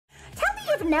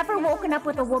you've never woken up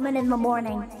with a woman in the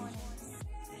morning.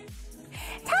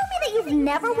 Tell me that you've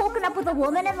never woken up with a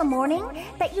woman in the morning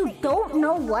that you don't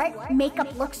know what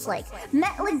makeup looks like.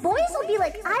 Like, boys will be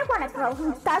like, I want a girl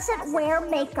who doesn't wear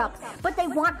makeup, but they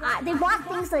want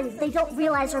things that they don't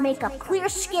realize are makeup. Clear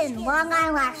skin, long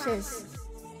eyelashes,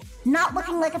 not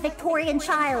looking like a Victorian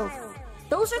child.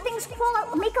 Those are things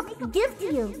makeup give to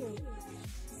you.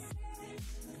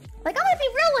 Like, I'm gonna be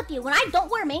real with you. When I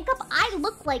don't wear makeup, I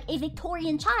look like a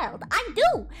Victorian child. I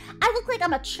do. I look like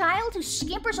I'm a child who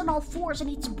scampers on all fours and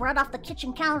eats bread off the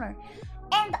kitchen counter.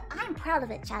 And I'm proud of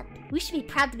it, chat. We should be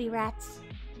proud to be rats.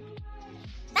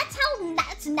 That's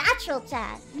natural,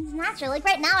 chat. It's natural. Like,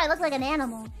 right now, I look like an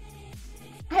animal.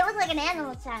 I look like an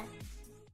animal, chat.